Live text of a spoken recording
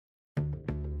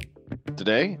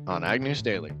Today on Ag News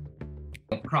Daily.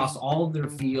 Across all of their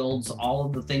fields, all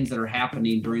of the things that are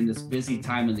happening during this busy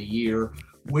time of the year,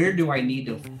 where do I need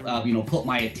to, put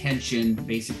my attention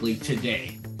basically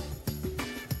today?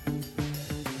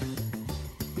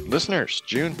 Listeners,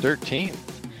 June 13th,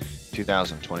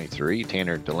 2023.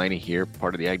 Tanner Delaney here,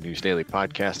 part of the Ag News Daily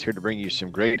podcast, here to bring you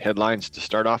some great headlines to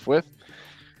start off with.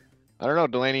 I don't know,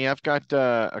 Delaney, I've got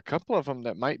a couple of them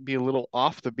that might be a little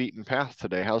off the beaten path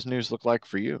today. How's news look like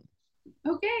for you?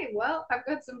 Okay, well, I've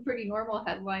got some pretty normal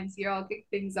headlines here. I'll kick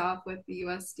things off with the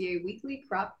USDA weekly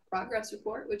crop progress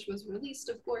report, which was released,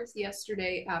 of course,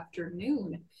 yesterday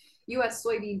afternoon. U.S.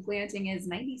 soybean planting is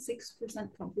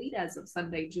 96% complete as of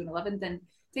Sunday, June 11th, and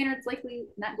Tanner, it's likely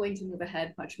not going to move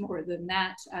ahead much more than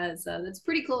that, as that's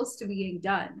pretty close to being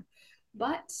done.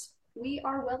 But we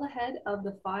are well ahead of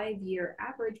the 5-year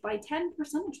average by 10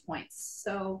 percentage points.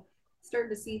 So starting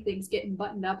to see things getting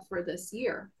buttoned up for this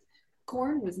year.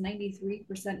 Corn was 93%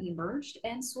 emerged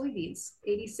and soybeans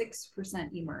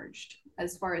 86% emerged.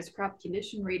 As far as crop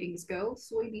condition ratings go,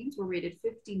 soybeans were rated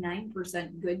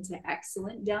 59% good to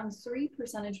excellent, down 3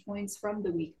 percentage points from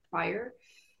the week prior.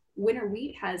 Winter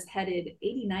wheat has headed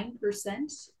 89%.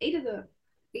 8%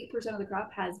 of the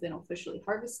crop has been officially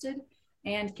harvested,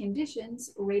 and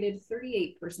conditions rated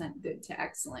 38% good to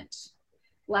excellent.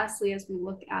 Lastly, as we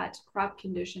look at crop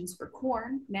conditions for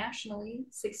corn, nationally,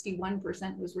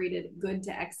 61% was rated good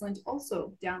to excellent,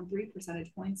 also down 3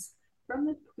 percentage points from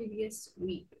the previous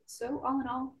week. So all in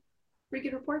all, pretty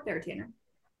good report there, Tanner.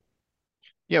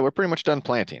 Yeah, we're pretty much done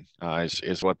planting,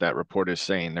 is what that report is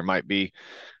saying. There might be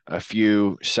a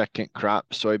few second crop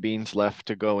soybeans left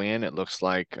to go in. It looks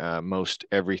like most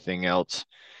everything else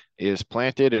is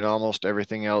planted and almost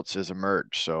everything else is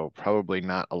emerged. So probably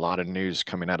not a lot of news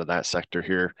coming out of that sector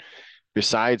here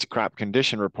besides crop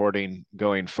condition reporting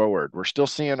going forward. We're still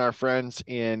seeing our friends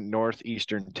in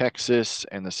northeastern Texas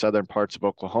and the southern parts of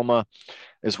Oklahoma,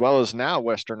 as well as now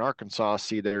western Arkansas,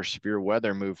 see their severe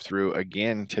weather move through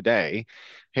again today.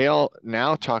 Hail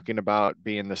now talking about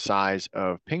being the size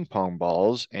of ping pong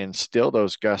balls, and still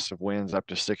those gusts of winds up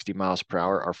to 60 miles per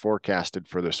hour are forecasted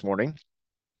for this morning.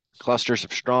 Clusters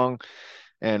of strong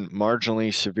and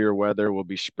marginally severe weather will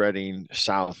be spreading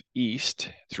southeast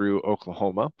through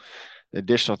Oklahoma.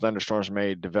 Additional thunderstorms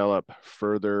may develop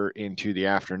further into the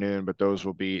afternoon, but those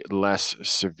will be less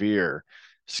severe.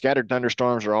 Scattered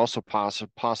thunderstorms are also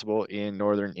possible in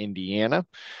northern Indiana.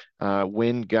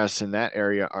 Wind gusts in that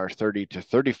area are 30 to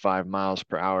 35 miles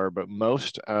per hour, but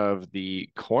most of the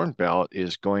Corn Belt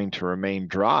is going to remain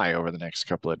dry over the next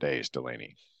couple of days,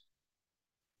 Delaney.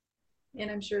 And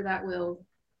I'm sure that we'll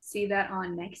see that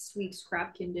on next week's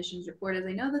crop conditions report, as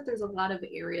I know that there's a lot of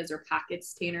areas or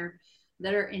pockets, Tanner,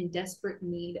 that are in desperate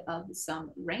need of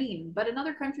some rain. But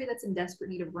another country that's in desperate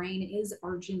need of rain is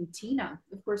Argentina.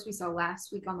 Of course, we saw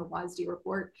last week on the WASDE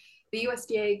report, the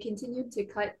USDA continued to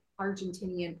cut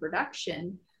Argentinian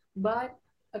production, but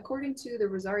according to the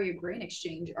Rosario Grain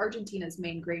Exchange, Argentina's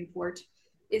main grain port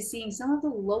is seeing some of the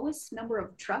lowest number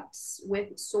of trucks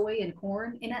with soy and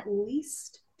corn in at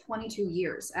least 22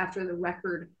 years after the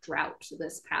record drought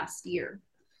this past year.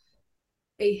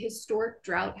 A historic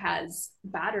drought has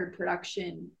battered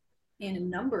production in a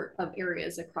number of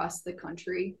areas across the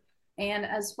country. And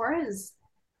as far as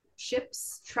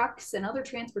ships, trucks, and other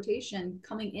transportation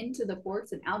coming into the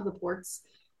ports and out of the ports,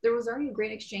 the Rosario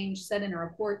Grain Exchange said in a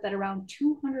report that around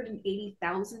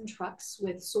 280,000 trucks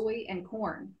with soy and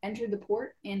corn entered the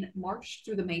port in March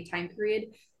through the May time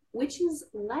period, which is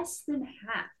less than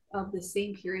half of the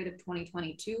same period of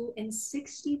 2022 and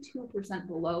 62%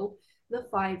 below the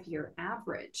 5-year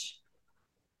average.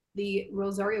 The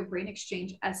Rosario Grain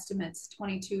Exchange estimates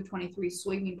 22-23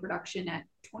 soybean production at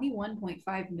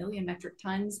 21.5 million metric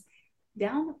tons,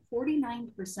 down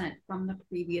 49% from the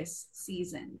previous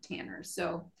season, Tanner.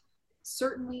 So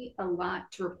certainly a lot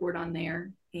to report on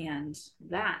there. And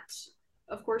that,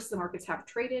 of course, the markets have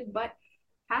traded, but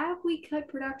have we cut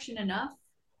production enough?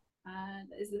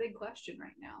 Is the big question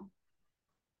right now.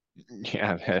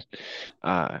 Yeah,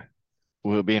 that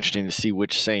will be interesting to see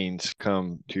which sayings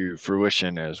come to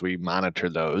fruition as we monitor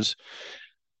those.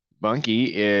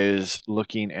 Bunge is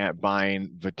looking at buying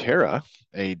Viterra,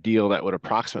 a deal that would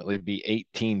approximately be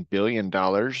 $18 billion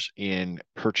in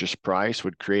purchase price,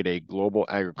 would create a global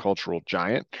agricultural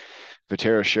giant.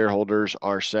 Viterra shareholders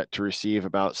are set to receive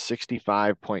about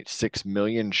 65.6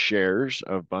 million shares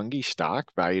of Bunge stock,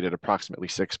 valued at approximately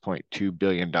 $6.2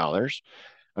 billion.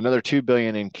 Another $2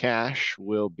 billion in cash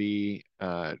will be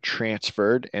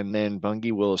transferred, and then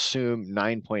Bunge will assume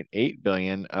 $9.8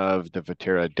 billion of the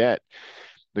Viterra debt.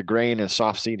 The grain and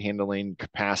softseed handling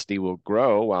capacity will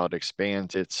grow while it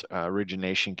expands its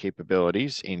origination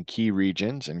capabilities in key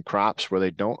regions and crops where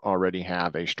they don't already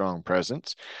have a strong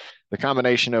presence. The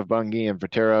combination of Bunge and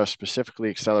Viterra specifically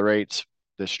accelerates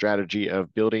the strategy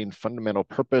of building fundamental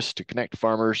purpose to connect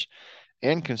farmers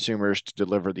and consumers to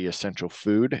deliver the essential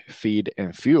food, feed,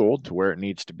 and fuel to where it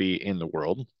needs to be in the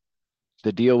world.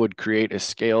 The deal would create a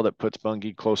scale that puts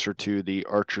Bunge closer to the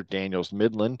Archer Daniels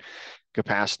Midland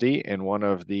capacity and one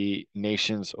of the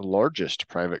nation's largest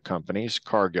private companies,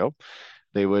 Cargill.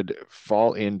 They would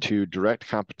fall into direct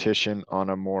competition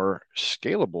on a more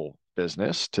scalable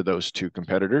business to those two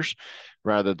competitors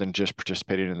rather than just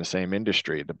participating in the same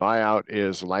industry. The buyout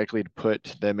is likely to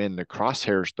put them in the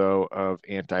crosshairs, though, of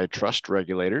antitrust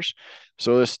regulators.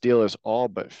 So this deal is all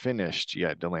but finished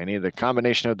yet, Delaney. The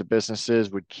combination of the businesses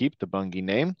would keep the Bunge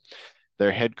name.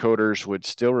 Their headquarters would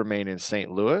still remain in St.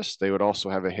 Louis. They would also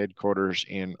have a headquarters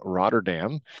in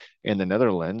Rotterdam in the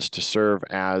Netherlands to serve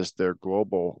as their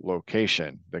global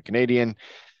location. The Canadian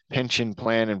Pension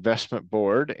Plan Investment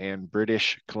Board and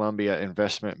British Columbia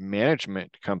Investment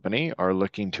Management Company are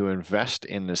looking to invest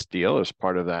in this deal as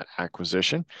part of that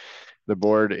acquisition. The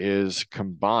board is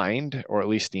combined, or at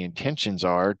least the intentions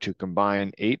are to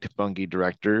combine 8 Bunge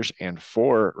directors and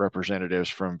 4 representatives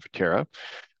from Viterra.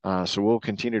 So we'll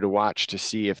continue to watch to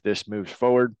see if this moves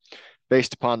forward.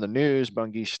 Based upon the news,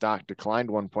 Bunge's stock declined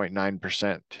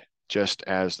 1.9% just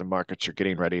as the markets are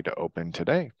getting ready to open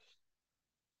today.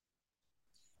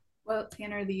 Well,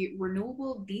 Tanner, the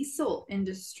renewable diesel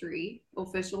industry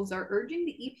officials are urging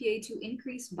the EPA to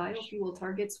increase biofuel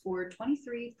targets for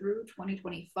 23 through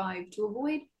 2025 to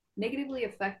avoid negatively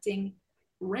affecting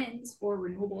RINs, or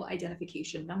renewable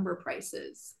identification number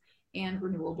prices, and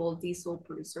renewable diesel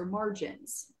producer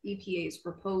margins. EPA's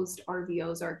proposed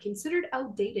RVOs are considered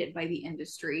outdated by the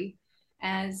industry,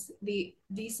 as the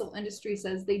diesel industry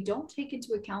says they don't take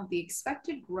into account the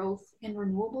expected growth in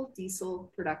renewable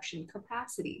diesel production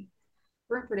capacity.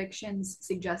 Current predictions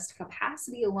suggest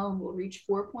capacity alone will reach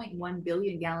 4.1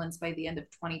 billion gallons by the end of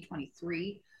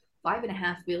 2023,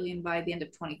 5.5 billion by the end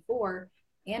of 24,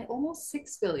 and almost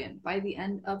 6 billion by the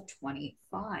end of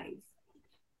 25.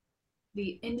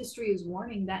 The industry is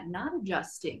warning that not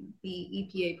adjusting the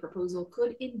EPA proposal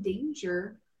could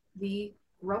endanger the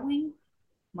growing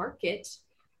market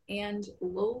and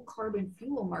low carbon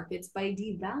fuel markets by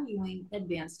devaluing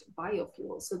advanced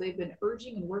biofuels. So they've been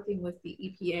urging and working with the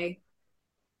EPA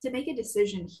to make a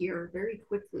decision here very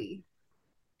quickly.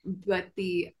 But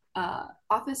the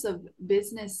Office of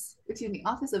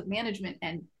Management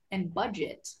and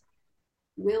Budget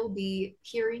will be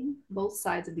hearing both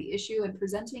sides of the issue and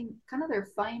presenting kind of their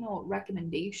final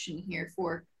recommendation here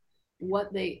for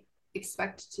what they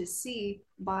expect to see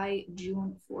by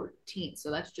June 14th.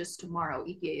 So that's just tomorrow.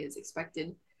 EPA is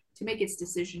expected to make its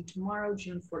decision tomorrow,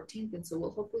 June 14th. And so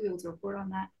we'll hopefully be able to report on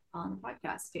that on the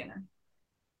podcast, Tanner.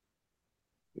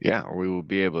 Yeah, we will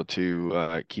be able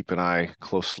to keep an eye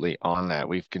closely on that.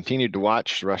 We've continued to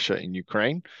watch Russia and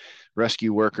Ukraine.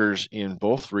 Rescue workers in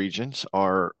both regions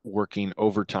are working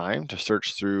overtime to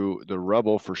search through the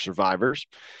rubble for survivors.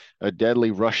 A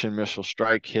deadly Russian missile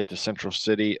strike hit the central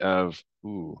city of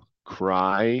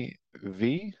Kryvyi.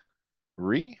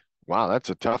 Wow, that's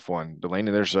a tough one.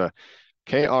 Delaney, there's a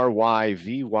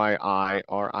Kryvyirih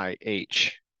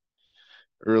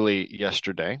early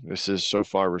yesterday. This has so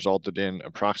far resulted in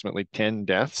approximately 10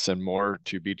 deaths and more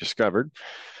to be discovered.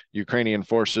 Ukrainian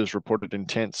forces reported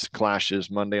intense clashes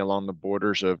Monday along the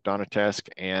borders of Donetsk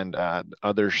and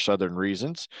other southern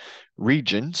regions.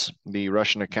 The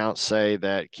Russian accounts say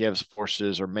that Kiev's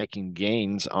forces are making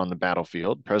gains on the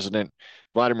battlefield. President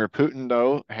Vladimir Putin,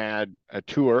 though, had a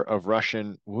tour of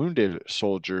Russian wounded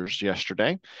soldiers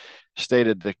yesterday,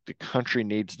 stated that the country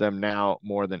needs them now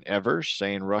more than ever,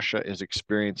 saying Russia is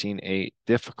experiencing a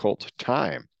difficult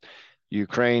time.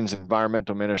 Ukraine's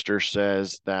environmental minister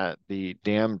says that the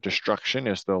dam destruction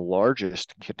is the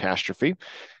largest catastrophe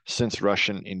since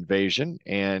Russian invasion,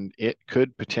 and it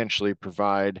could potentially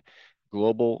provide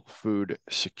global food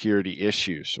security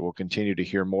issues. So we'll continue to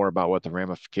hear more about what the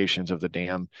ramifications of the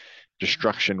dam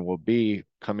destruction will be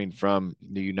coming from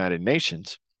the United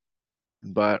Nations.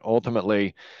 But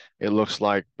ultimately, it looks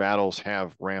like battles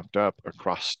have ramped up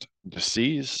across the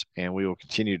seas, and we will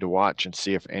continue to watch and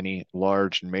see if any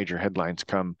large and major headlines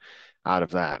come out of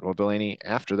that. Well, Delaney,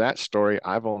 after that story,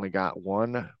 I've only got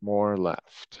one more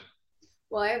left.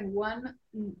 Well, I have one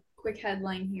quick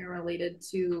headline here related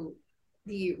to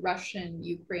the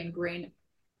Russian-Ukraine grain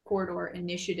corridor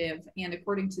initiative. And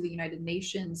according to the United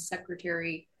Nations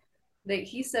Secretary, that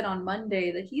he said on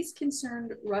Monday that he's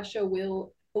concerned Russia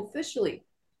will officially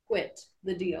quit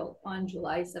the deal on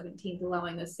July 17th,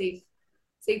 allowing the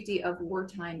safety of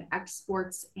wartime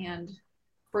exports and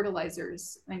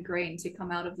fertilizers and grain to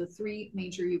come out of the three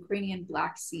major Ukrainian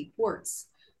Black Sea ports.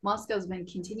 Moscow's been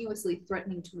continuously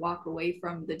threatening to walk away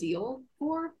from the deal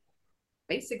for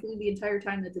basically the entire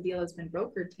time that the deal has been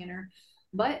brokered, Tanner.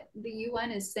 But the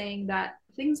UN is saying that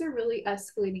things are really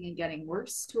escalating and getting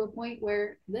worse to a point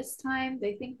where this time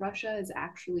they think Russia is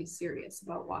actually serious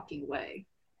about walking away.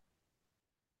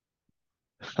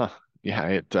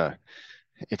 Yeah,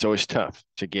 it's always tough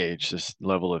to gauge this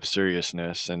level of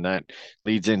seriousness, and that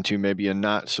leads into maybe a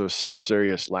not so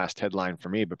serious last headline for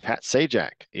me. But Pat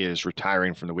Sajak is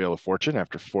retiring from the Wheel of Fortune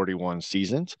after 41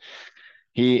 seasons.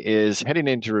 He is heading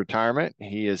into retirement.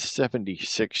 He is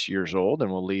 76 years old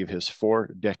and will leave his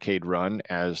 4-decade run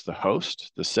as the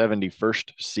host. The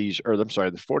 71st season, or I'm sorry,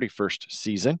 the 41st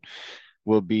season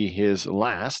will be his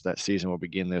last. That season will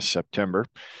begin this September.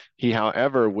 He,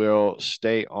 however, will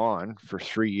stay on for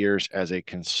 3 years as a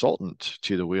consultant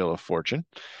to the Wheel of Fortune.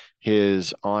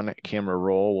 His on-camera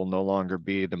role will no longer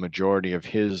be the majority of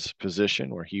his position,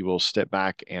 where he will step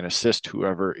back and assist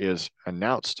whoever is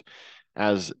announced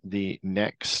as the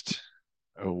next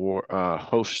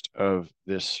host of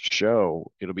this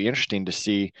show. It'll be interesting to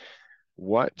see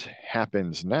what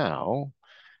happens now,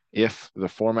 if the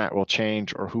format will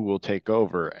change or who will take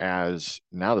over, as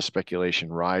now the speculation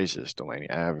rises, Delaney.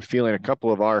 I have a feeling a couple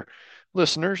of our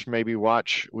listeners maybe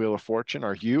watch Wheel of Fortune.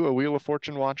 Are you a Wheel of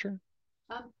Fortune watcher?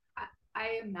 I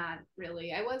am not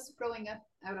really. I was growing up,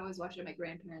 I would always watch it at my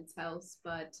grandparents' house,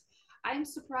 but I'm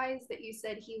surprised that you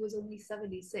said he was only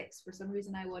 76. For some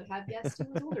reason, I would have guessed he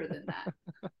was older than that.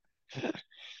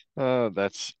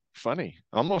 That's funny.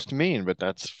 Almost mean, but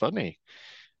that's funny.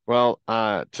 Well,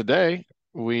 today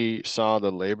we saw the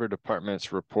Labor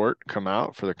Department's report come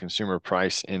out for the Consumer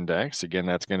Price Index. Again,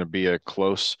 that's going to be a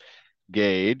close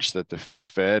gauge that the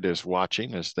Fed is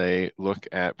watching as they look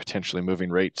at potentially moving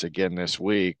rates again this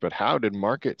week. But how did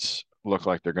markets look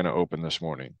like they're going to open this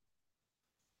morning?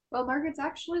 Well, markets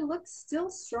actually look still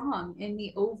strong in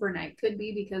the overnight. Could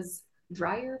be because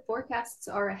drier forecasts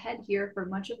are ahead here for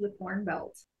much of the Corn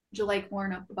Belt. July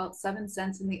corn up about 7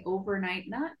 cents in the overnight,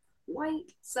 not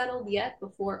quite settled yet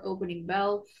before opening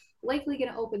bell. Likely going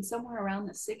to open somewhere around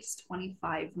the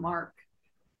 6.25 mark.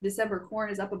 December corn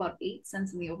is up about 8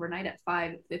 cents in the overnight at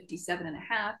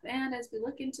 5.57.5. And as we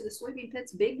look into the soybean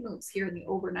pits, big moves here in the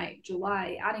overnight.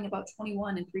 July adding about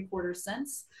 21.75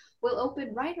 cents. Will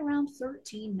open right around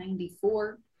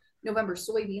 13.94. November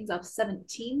soybeans up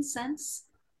 17 cents,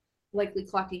 likely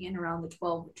clocking in around the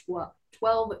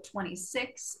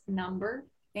 12.26 number.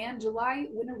 And July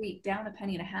winter wheat down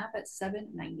 1.50 at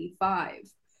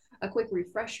 7.95. A quick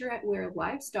refresher at where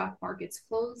livestock markets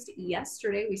closed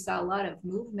yesterday. We saw a lot of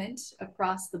movement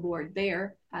across the board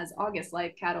there as August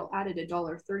live cattle added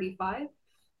 $1.35.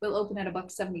 Will open at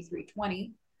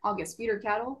 $1.7320. August feeder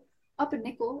cattle up a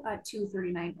nickel at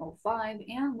 $2.3905.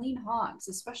 And lean hogs,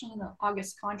 especially in the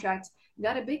August contract,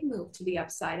 got a big move to the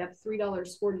upside, up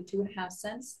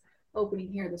 $3.42.5,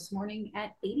 opening here this morning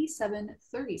at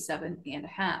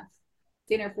 87.37.5.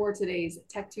 Dinner for today's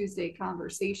Tech Tuesday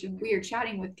conversation, we are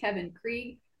chatting with Kevin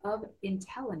Krieg of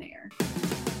Intelinair.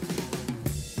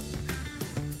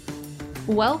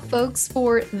 Well, folks,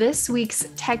 for this week's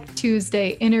Tech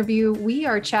Tuesday interview, we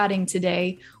are chatting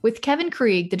today with Kevin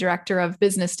Krieg, the Director of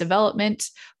Business Development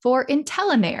for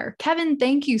Intelinair. Kevin,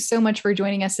 thank you so much for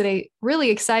joining us today. Really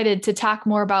excited to talk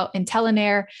more about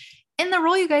Intelinair and the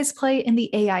role you guys play in the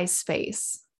AI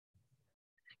space.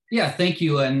 Yeah, thank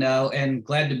you, and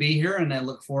glad to be here, and I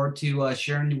look forward to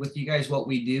sharing with you guys what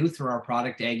we do through our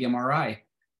product Ag MRI.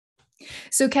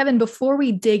 So, Kevin, before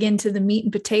we dig into the meat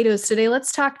and potatoes today,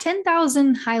 let's talk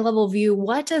 10,000 high-level view.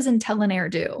 What does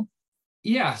Intelinair do?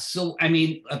 Yeah, so I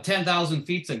mean, 10,000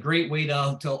 feet's a great way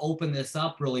to open this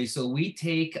up, really. So we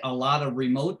take a lot of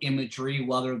remote imagery,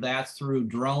 whether that's through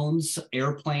drones,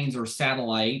 airplanes, or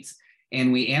satellites,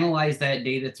 and we analyze that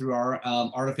data through our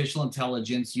artificial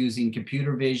intelligence using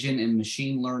computer vision and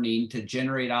machine learning to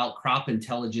generate out crop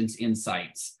intelligence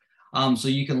insights. So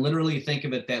you can literally think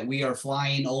of it that we are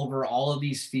flying over all of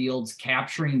these fields,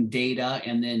 capturing data,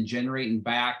 and then generating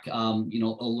back,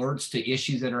 alerts to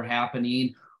issues that are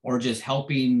happening, or just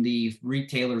helping the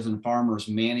retailers and farmers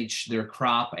manage their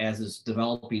crop as it's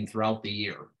developing throughout the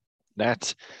year.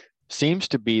 That seems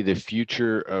to be the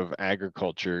future of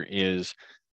agriculture, is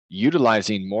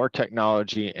utilizing more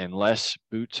technology and less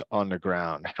boots on the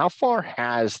ground. How far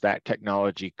has that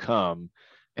technology come,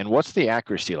 and what's the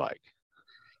accuracy like?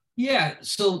 Yeah,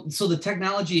 so the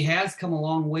technology has come a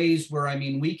long ways where, I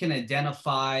mean, we can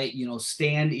identify,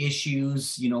 stand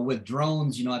issues, with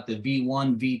drones, at the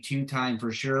V1, V2 time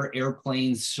for sure,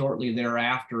 airplanes shortly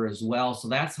thereafter as well. So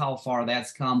that's how far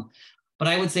that's come. But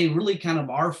I would say really kind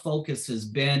of our focus has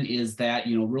been is that,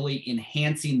 really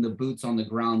enhancing the boots on the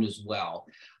ground as well.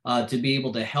 To be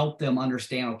able to help them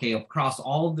understand, okay, across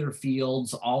all of their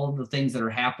fields, all of the things that are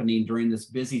happening during this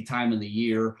busy time of the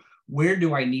year, where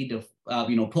do I need to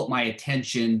put my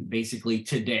attention basically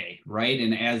today, right?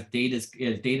 And as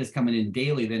data's coming in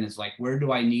daily, then it's like, where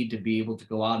do I need to be able to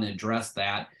go out and address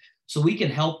that? So we can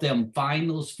help them find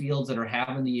those fields that are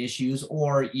having the issues,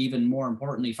 or even more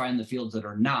importantly, find the fields that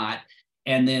are not,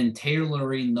 and then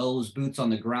tailoring those boots on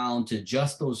the ground to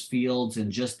just those fields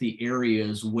and just the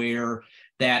areas where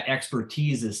that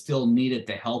expertise is still needed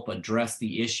to help address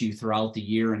the issue throughout the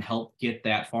year and help get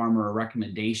that farmer a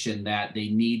recommendation that they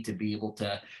need to be able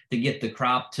to get the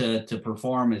crop to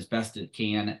perform as best it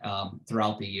can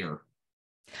throughout the year.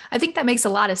 I think that makes a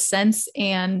lot of sense.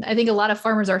 And I think a lot of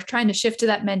farmers are trying to shift to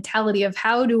that mentality of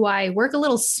how do I work a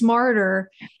little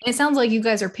smarter? And it sounds like you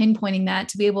guys are pinpointing that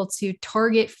to be able to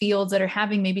target fields that are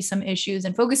having maybe some issues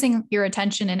and focusing your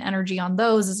attention and energy on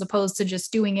those as opposed to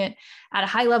just doing it at a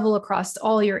high level across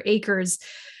all your acres.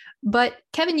 But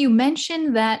Kevin, you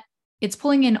mentioned that it's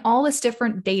pulling in all this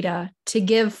different data to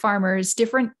give farmers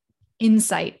different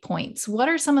insight points. What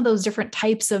are some of those different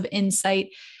types of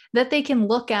insight that they can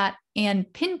look at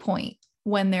and pinpoint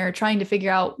when they're trying to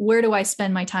figure out where do I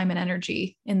spend my time and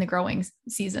energy in the growing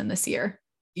season this year?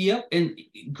 Yep, and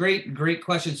great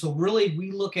question. So really,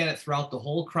 we look at it throughout the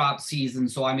whole crop season.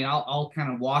 So I mean, I'll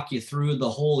kind of walk you through the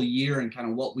whole year and kind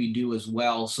of what we do as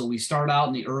well. So we start out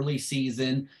in the early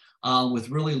season with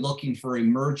really looking for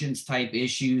emergence type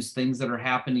issues, things that are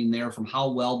happening there from how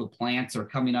well the plants are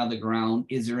coming out of the ground.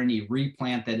 Is there any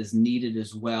replant that is needed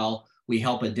as well? We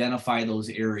help identify those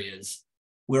areas.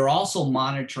 We're also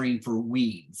monitoring for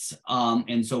weeds.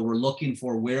 And so we're looking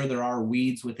for where there are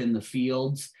weeds within the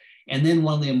fields. And then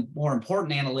one of the more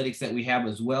important analytics that we have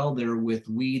as well there with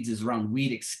weeds is around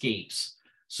weed escapes.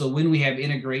 So when we have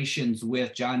integrations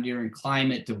with John Deere and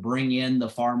Climate to bring in the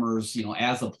farmers,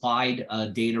 as applied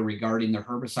data regarding their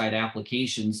herbicide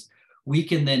applications, we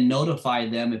can then notify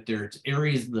them if there's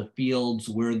areas of the fields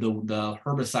where the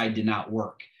herbicide did not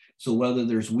work. So whether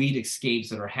there's weed escapes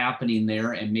that are happening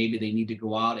there and maybe they need to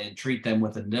go out and treat them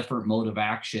with a different mode of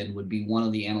action would be one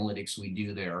of the analytics we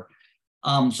do there.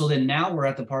 So then now we're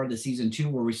at the part of the season too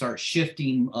where we start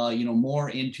shifting, more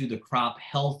into the crop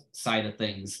health side of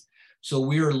things. So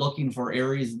we're looking for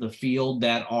areas of the field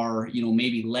that are,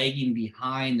 maybe lagging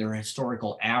behind their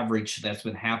historical average that's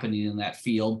been happening in that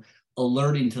field,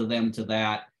 alerting to them to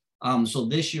that. So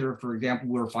this year, for example,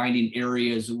 we're finding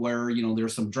areas where,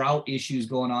 there's some drought issues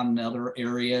going on in other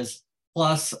areas,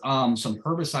 plus some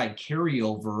herbicide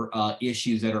carryover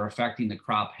issues that are affecting the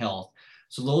crop health.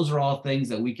 So those are all things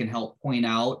that we can help point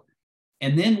out.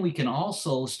 And then we can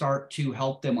also start to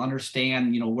help them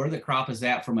understand, where the crop is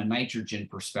at from a nitrogen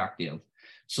perspective.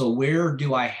 So where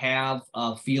do I have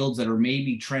fields that are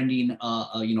maybe trending,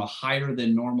 higher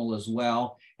than normal as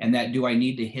well? And that do I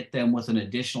need to hit them with an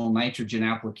additional nitrogen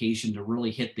application to really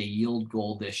hit the yield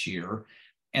goal this year?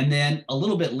 And then a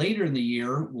little bit later in the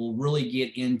year, we'll really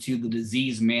get into the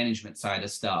disease management side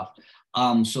of stuff.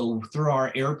 So through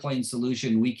our airplane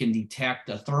solution, we can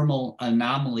detect thermal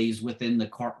anomalies within the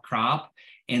crop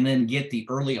and then get the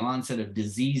early onset of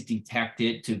disease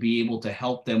detected to be able to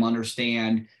help them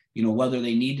understand, whether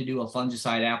they need to do a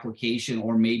fungicide application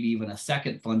or maybe even a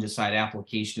second fungicide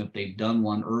application if they've done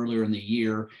one earlier in the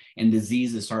year and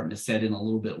disease is starting to set in a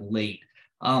little bit late.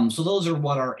 So those are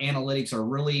what our analytics are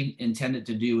really intended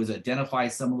to do, is identify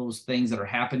some of those things that are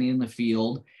happening in the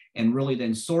field and really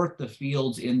then sort the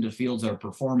fields into fields that are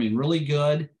performing really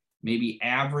good, maybe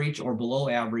average or below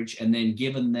average, and then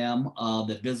giving them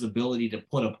the visibility to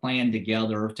put a plan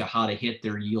together to how to hit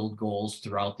their yield goals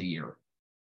throughout the year.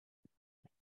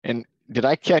 And did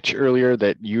I catch earlier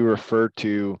that you referred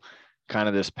to kind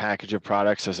of this package of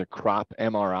products as a crop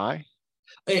MRI?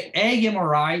 Ag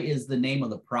MRI is the name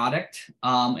of the product.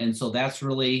 And so that's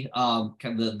really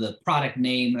kind of the product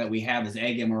name that we have is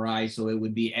Ag MRI. So it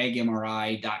would be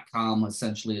agmri.com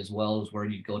essentially, as well as where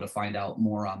you'd go to find out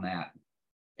more on that.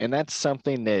 And that's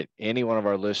something that any one of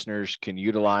our listeners can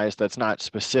utilize. That's not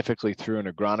specifically through an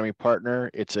agronomy partner.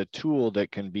 It's a tool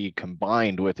that can be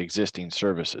combined with existing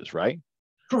services, right?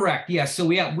 Correct. Yes. So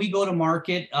we go to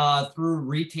market through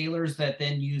retailers that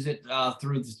then use it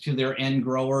through to their end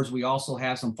growers. We also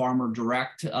have some farmer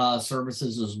direct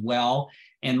services as well.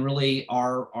 And really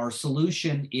our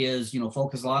solution is,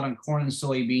 focus a lot on corn and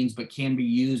soybeans, but can be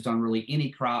used on really any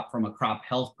crop from a crop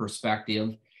health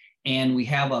perspective. And we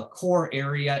have a core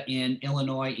area in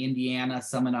Illinois, Indiana,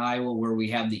 some in Iowa, where we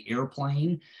have the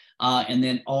airplane. And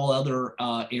then all other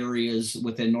areas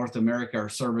within North America are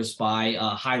serviced by a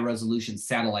high resolution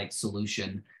satellite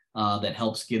solution that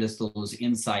helps get us those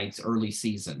insights early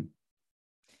season.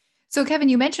 So, Kevin,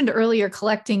 you mentioned earlier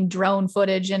collecting drone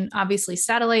footage and obviously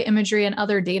satellite imagery and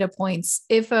other data points.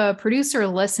 If a producer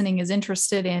listening is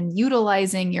interested in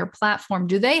utilizing your platform,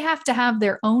 do they have to have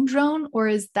their own drone, or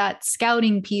is that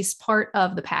scouting piece part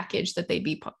of the package that they'd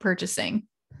be purchasing?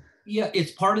 Yeah,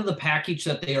 it's part of the package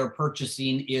that they are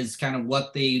purchasing, is kind of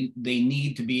what they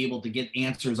need to be able to get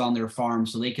answers on their farm,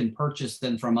 so they can purchase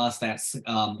them from us. That's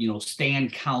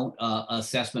stand count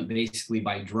assessment basically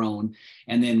by drone,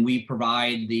 and then we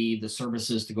provide the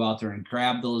services to go out there and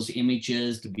grab those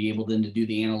images to be able then to do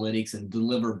the analytics and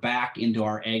deliver back into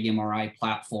our Ag MRI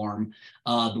platform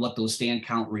what those stand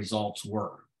count results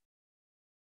were.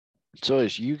 So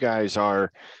as you guys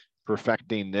are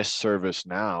perfecting this service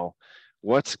now,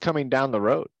 what's coming down the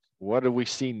road? What do we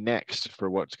see next for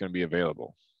what's going to be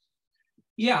available?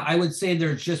 Yeah, I would say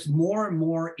there's just more and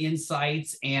more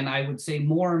insights, and I would say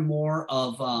more and more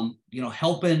of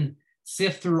helping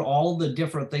sift through all the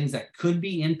different things that could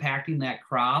be impacting that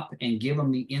crop and give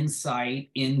them the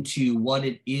insight into what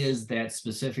it is that's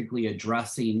specifically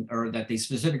addressing, or that they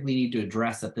specifically need to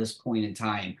address at this point in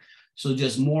time. So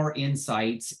just more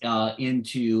insights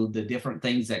into the different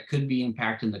things that could be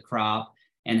impacting the crop,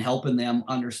 and helping them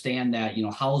understand that,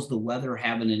 how's the weather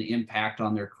having an impact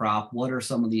on their crop? What are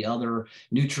some of the other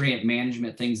nutrient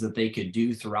management things that they could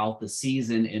do throughout the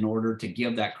season in order to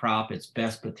give that crop its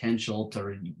best potential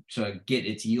to get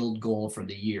its yield goal for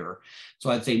the year? So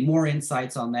I'd say more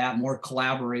insights on that, more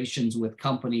collaborations with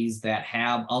companies that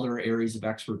have other areas of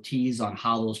expertise on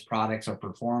how those products are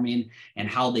performing and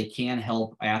how they can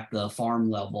help at the farm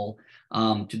level.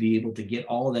 To be able to get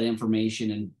all of that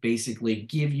information and basically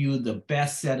give you the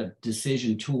best set of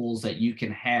decision tools that you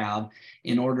can have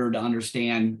in order to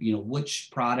understand, which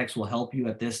products will help you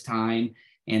at this time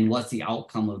and what's the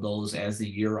outcome of those as the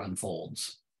year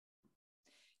unfolds.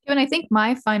 And I think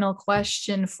my final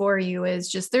question for you is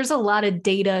just, there's a lot of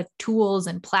data tools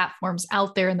and platforms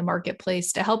out there in the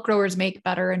marketplace to help growers make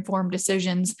better informed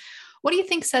decisions. What do you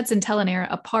think sets Intelinair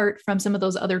apart from some of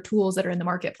those other tools that are in the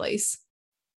marketplace?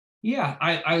 Yeah,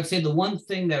 I would say the one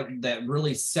thing that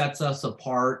really sets us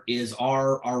apart is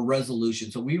our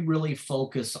resolution. So we really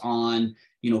focus on,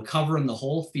 covering the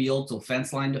whole field, so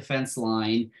fence line to fence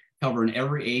line, covering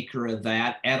every acre of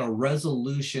that at a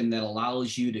resolution that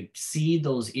allows you to see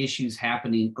those issues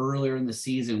happening earlier in the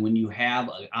season when you have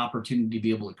an opportunity to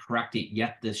be able to correct it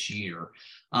yet this year.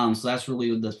 So that's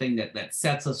really the thing that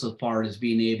sets us apart, is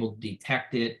being able to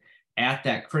detect it at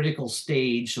that critical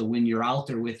stage. So when you're out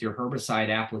there with your herbicide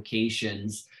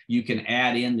applications, you can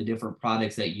add in the different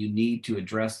products that you need to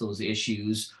address those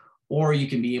issues, or you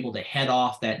can be able to head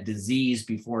off that disease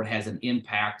before it has an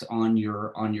impact on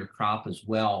your crop as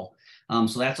well.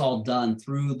 So that's all done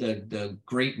through the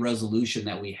great resolution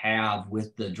that we have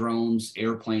with the drones,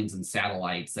 airplanes, and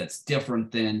satellites. That's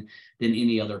different than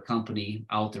any other company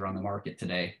out there on the market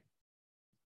today.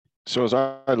 So as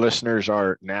our listeners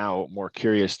are now more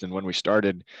curious than when we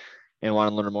started and want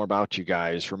to learn more about you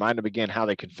guys, remind them again how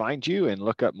they can find you and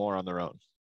look up more on their own.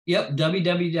 Yep,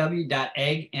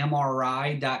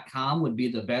 www.agmri.com would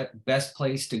be the best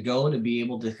place to go to be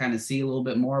able to kind of see a little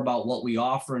bit more about what we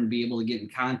offer and be able to get in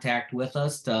contact with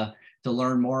us to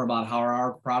learn more about how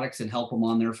our products and help them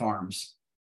on their farms.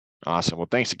 Awesome. Well,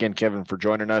 thanks again, Kevin, for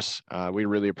joining us. We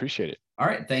really appreciate it. All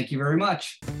right. Thank you very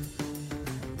much.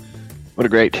 What a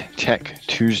great Tech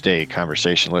Tuesday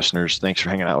conversation, listeners. Thanks for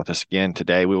hanging out with us again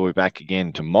today. We will be back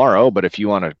again tomorrow, but if you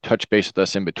want to touch base with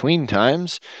us in between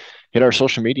times, hit our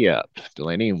social media up.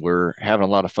 Delaney, we're having a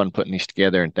lot of fun putting these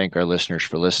together, and thank our listeners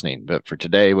for listening. But for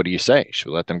today, what do you say? Should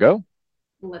we let them go?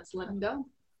 Let's let them go.